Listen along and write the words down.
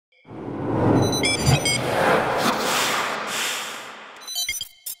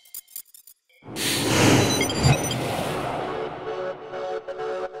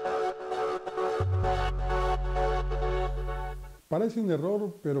Parece un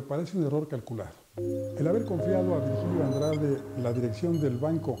error, pero parece un error calculado. El haber confiado a Virgilio Andrade la dirección del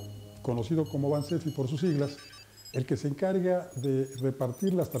banco, conocido como Bansefi por sus siglas, el que se encarga de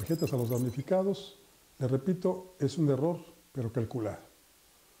repartir las tarjetas a los damnificados, les repito, es un error, pero calculado.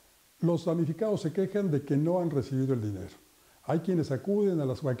 Los damnificados se quejan de que no han recibido el dinero. Hay quienes acuden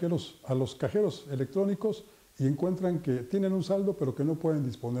a los cajeros electrónicos y encuentran que tienen un saldo, pero que no pueden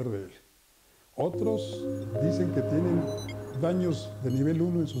disponer de él. Otros dicen que tienen daños de nivel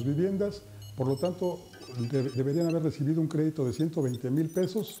 1 en sus viviendas, por lo tanto deberían haber recibido un crédito de 120,000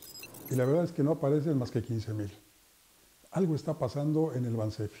 pesos y la verdad es que no aparecen más que 15,000. Algo está pasando en el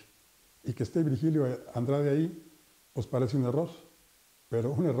Bansefi y que esté Virgilio Andrade ahí, pues parece un error,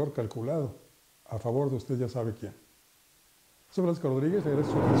 pero un error calculado a favor de usted ya sabe quién. Soy Paco Rodríguez, le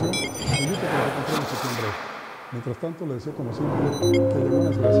agradezco su atención, le invito a que nos encontremos aquí en breve. Mientras tanto, le deseo como siempre que le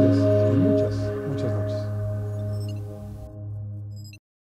buenas gracias y